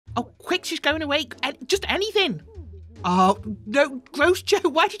Oh, quick, she's going away. Just anything. Oh, no, gross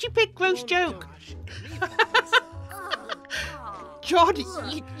joke. Why did you pick gross joke? Jon,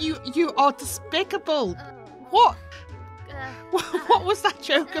 you are despicable. What? What was that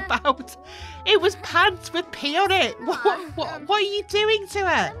joke about? It was pants with pee on it. What are you doing to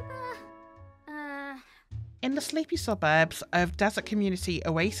her? In the sleepy suburbs of desert community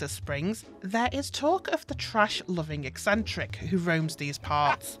Oasis Springs, there is talk of the trash-loving eccentric who roams these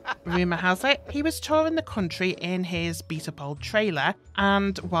parts. Rumour has it, he was touring the country in his beat-up old trailer,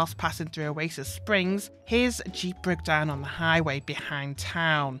 and whilst passing through Oasis Springs, his Jeep broke down on the highway behind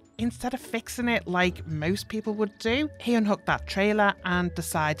town. Instead of fixing it like most people would do, he unhooked that trailer and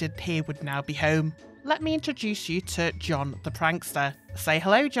decided he would now be home. Let me introduce you to Jon the Prankster. Say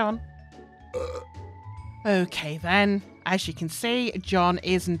hello, Jon. Okay then, as you can see, Jon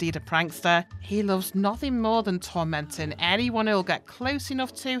is indeed a prankster. He loves nothing more than tormenting anyone who'll get close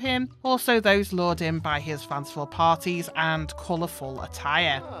enough to him, also those lured in by his fanciful parties and colourful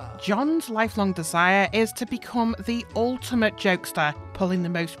attire. Jon's lifelong desire is to become the ultimate jokester, pulling the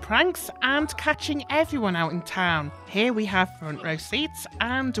most pranks and catching everyone out in town. Here we have front row seats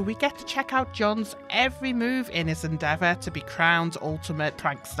and we get to check out Jon's every move in his endeavour to be crowned ultimate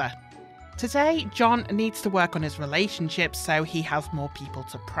prankster. Today, Jon needs to work on his relationships so he has more people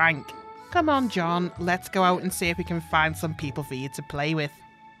to prank. Come on, Jon, let's go out and see if we can find some people for you to play with.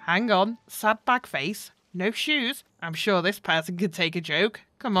 Hang on, sad bag face, no shoes. I'm sure this person could take a joke.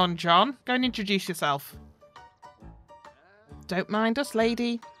 Come on, Jon, go and introduce yourself. Don't mind us,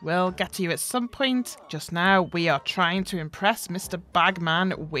 lady. We'll get to you at some point. Just now, we are trying to impress Mr.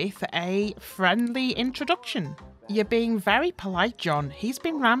 Bagman with a friendly introduction. You're being very polite, Jon. He's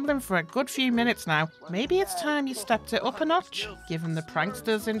been rambling for a good few minutes now. Maybe it's time you stepped it up a notch. Give him the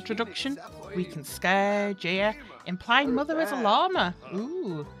prankster's introduction. We can scare, jeer, imply mother is a llama.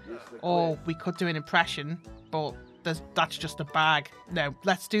 Ooh. Or we could do an impression, but that's just a bag. No,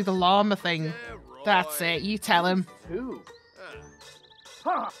 let's do the llama thing. That's it, you tell him.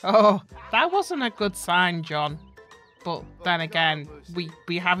 Oh, that wasn't a good sign, Jon. But then again,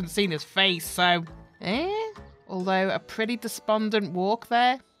 we haven't seen his face, so... Although a pretty despondent walk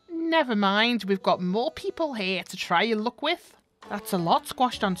there. Never mind, we've got more people here to try your luck with. That's a lot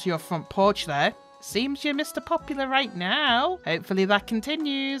squashed onto your front porch there. Seems you're Mr. Popular right now. Hopefully that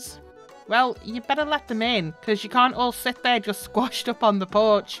continues. Well, you better let them in, because you can't all sit there just squashed up on the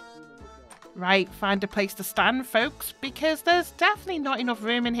porch. Right, find a place to stand, folks, because there's definitely not enough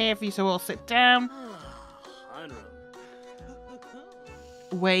room in here for you to all sit down.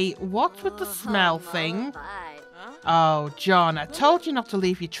 Wait, what's with the smell thing? Oh, Jon, I told you not to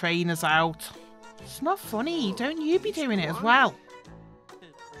leave your trainers out. It's not funny, don't you be doing it as well.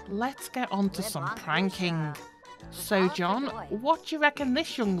 Let's get on to some pranking. So, Jon, what do you reckon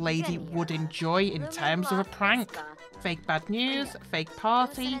this young lady would enjoy in terms of a prank? Fake bad news, fake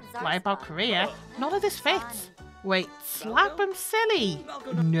party, lie about career, none of this fits. Wait, slap him silly?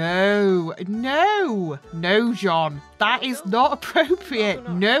 No, Jon. That is not appropriate.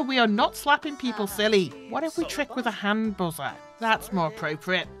 No, we are not slapping people silly. What if we trick with a hand buzzer? That's more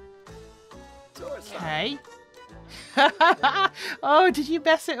appropriate. Okay. Oh, did you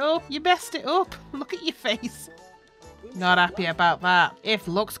mess it up? You messed it up. Look at your face. Not happy about that. If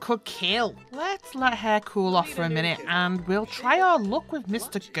looks could kill. Let's let her cool off for a minute and we'll try our luck with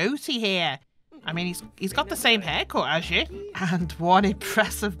Mr. Goatee here. I mean, he's got the same haircut as you. And one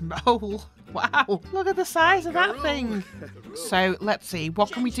impressive mole. Wow, look at the size of that thing. So, let's see,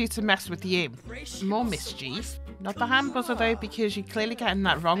 what can we do to mess with you? More mischief. Not the hand buzzer though, because you're clearly getting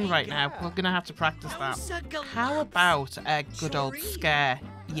that wrong right now. We're going to have to practice that. How about a good old scare?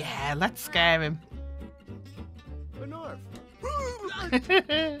 Yeah, let's scare him.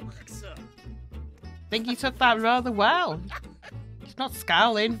 Think he took that rather well. He's not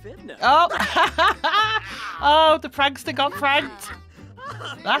scowling. Oh, oh, the prankster got pranked.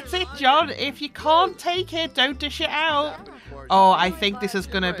 That's it, Jon. If you can't take it, don't dish it out. Oh, I think this is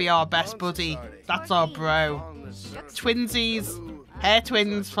going to be our best buddy. That's our bro. Twinsies. Hair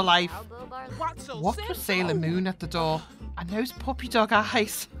twins for life. What was Sailor Moon at the door? And those puppy dog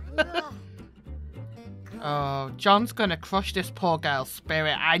eyes. Oh, Jon's going to crush this poor girl's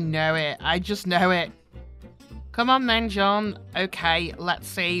spirit. I know it. I just know it. Come on then, Jon. Okay, let's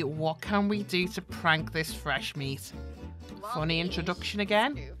see. What can we do to prank this fresh meat? Funny introduction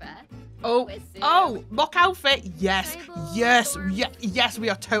again. Oh, mock outfit. Yes, we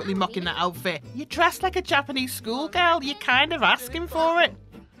are totally mocking that outfit. You're dressed like a Japanese schoolgirl. You're kind of asking for it.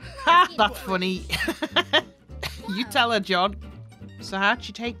 Ha, that's funny. You tell her, Jon. So how'd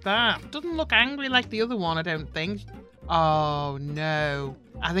she take that? Doesn't look angry like the other one, I don't think. Oh, no.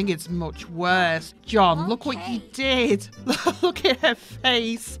 I think it's much worse. Jon, look what you did. Look at her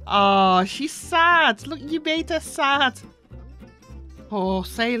face. Oh, she's sad. Look, you made her sad. Poor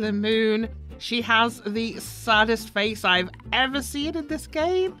Sailor Moon. She has the saddest face I've ever seen in this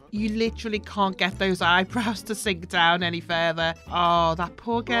game. You literally can't get those eyebrows to sink down any further. Oh, that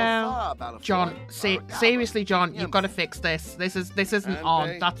poor girl. Jon, seriously, Jon, you've got to fix this. This isn't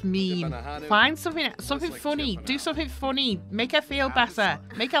on. That's mean. Find something funny. Do something funny. Make her feel better.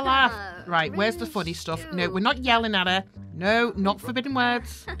 Make her laugh. Right, where's the funny stuff? No, we're not yelling at her. No, not forbidden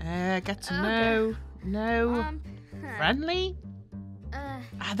words. Get to know. No. Friendly?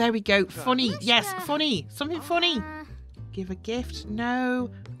 Ah, there we go. Funny. Yes, funny. Something funny. Give a gift. No.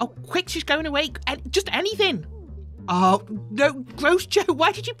 Oh, quick, she's going away. Just anything. Oh, no. Gross joke.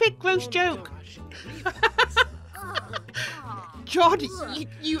 Why did you pick gross joke? Jon,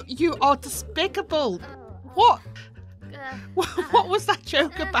 you are despicable. What? What was that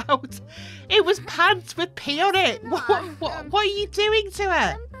joke about? It was pants with pee on it. What are you doing to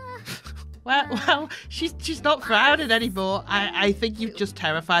her? Well, she's not frowning anymore. I think you've just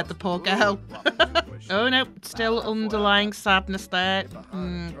terrified the poor girl. Oh no, still underlying sadness there.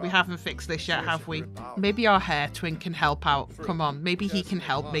 We haven't fixed this yet, have we? Maybe our hair twin can help out. Come on, maybe he can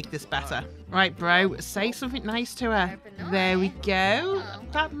help make this better. Right, bro, say something nice to her. There we go.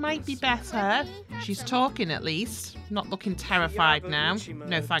 That might be better. She's talking at least. Not looking terrified now.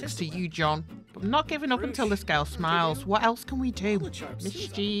 No thanks to you, Jon. But I'm not giving up until this girl smiles. What else can we do?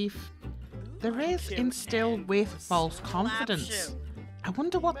 Mischief. There is instill with false confidence. I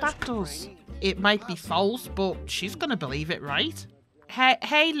wonder what that does. It might be false, but she's gonna believe it, right?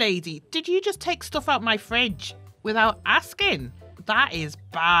 Hey lady, did you just take stuff out my fridge without asking? That is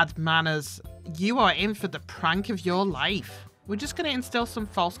bad manners. You are in for the prank of your life. We're just gonna instill some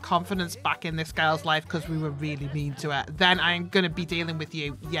false confidence back in this girl's life because we were really mean to her. Then I'm gonna be dealing with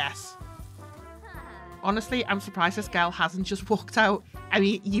you, yes. Honestly, I'm surprised this girl hasn't just walked out. I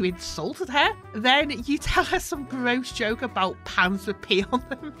mean, you insulted her, then you tell her some gross joke about pants with pee on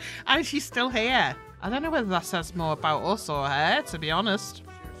them, and she's still here. I don't know whether that says more about us or her, to be honest.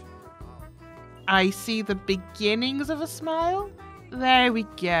 I see the beginnings of a smile. There we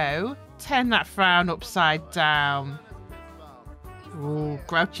go. Turn that frown upside down. Ooh,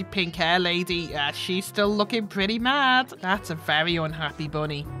 grouchy pink hair lady. She's still looking pretty mad. That's a very unhappy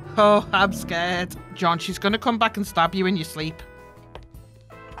bunny. Oh, I'm scared. Jon, she's gonna come back and stab you in your sleep.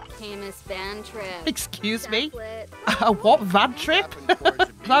 Famous van trip. Excuse me? What van trip?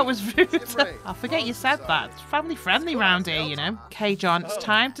 That was rude. I forget you said that. It's family friendly round here, you know. Okay, Jon, it's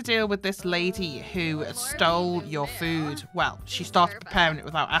time to deal with this lady who stole your food. Well, she started preparing it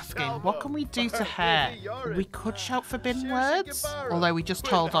without asking. What can we do to her? We could shout forbidden words. Although we just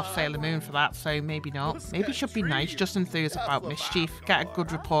told off Sailor Moon for that, so maybe not. Maybe she'll be nice, just enthused about mischief. Get a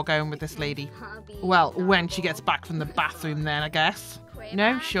good rapport going with this lady. Well, when she gets back from the bathroom then, I guess.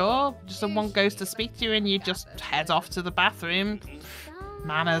 No, sure. Someone goes to speak to you and you just head off to the bathroom.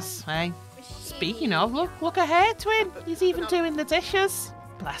 Manners, eh? Speaking of, look at hair twin. He's even doing the dishes.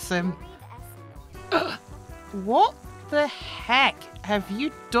 Bless him. What the heck have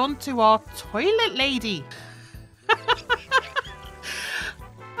you done to our toilet lady?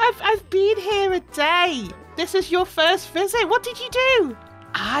 I've been here a day. This is your first visit. What did you do?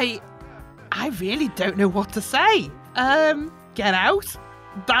 I really don't know what to say. Get out.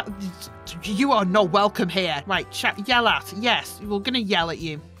 You are not welcome here. Right, yell at. Yes, we're gonna yell at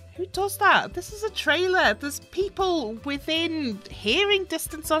you. Who does that? This is a trailer. There's people within hearing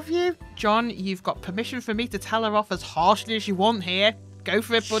distance of you. Jon, you've got permission for me to tell her off as harshly as you want here. Go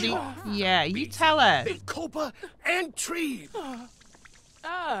for it, buddy. Sure. Yeah, you tell her. Copa and tree.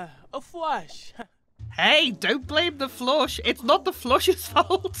 A flush. Hey, don't blame the flush. It's not the flush's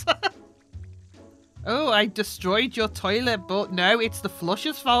fault. Oh, I destroyed your toilet, but no, it's the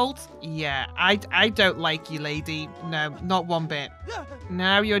flusher's fault. Yeah, I don't like you, lady. No, not one bit.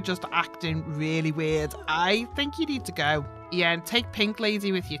 Now you're just acting really weird. I think you need to go. Yeah, and take Pink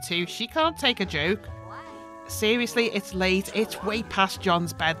Lady with you too. She can't take a joke. Seriously, it's late. It's way past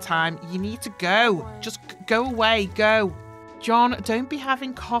Jon's bedtime. You need to go. Just go away, go. Jon, don't be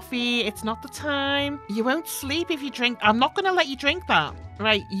having coffee. It's not the time. You won't sleep if you drink. I'm not going to let you drink that.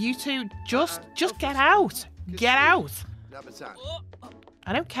 Right, you two, just get out. Get out.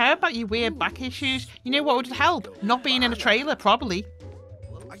 I don't care about your weird back issues. You know what would help? Not being in a trailer, probably.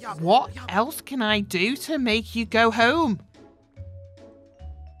 What else can I do to make you go home?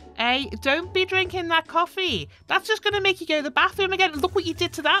 Hey, don't be drinking that coffee. That's just going to make you go to the bathroom again. Look what you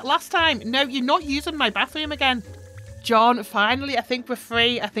did to that last time. No, you're not using my bathroom again. Jon, finally, I think we're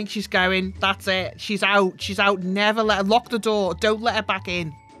free. I think she's going. That's it. She's out. She's out. Never let her lock the door. Don't let her back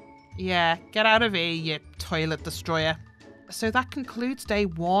in. Yeah, get out of here, you toilet destroyer. So that concludes day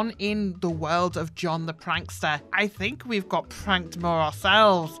 1 in the world of Jon the Prankster. I think we've got pranked more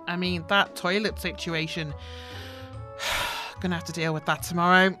ourselves. I mean, that toilet situation, gonna have to deal with that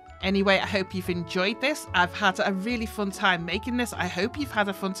tomorrow. Anyway, I hope you've enjoyed this. I've had a really fun time making this. I hope you've had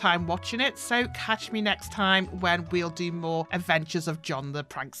a fun time watching it. So catch me next time when we'll do more adventures of Jon the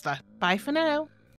Prankster. Bye for now.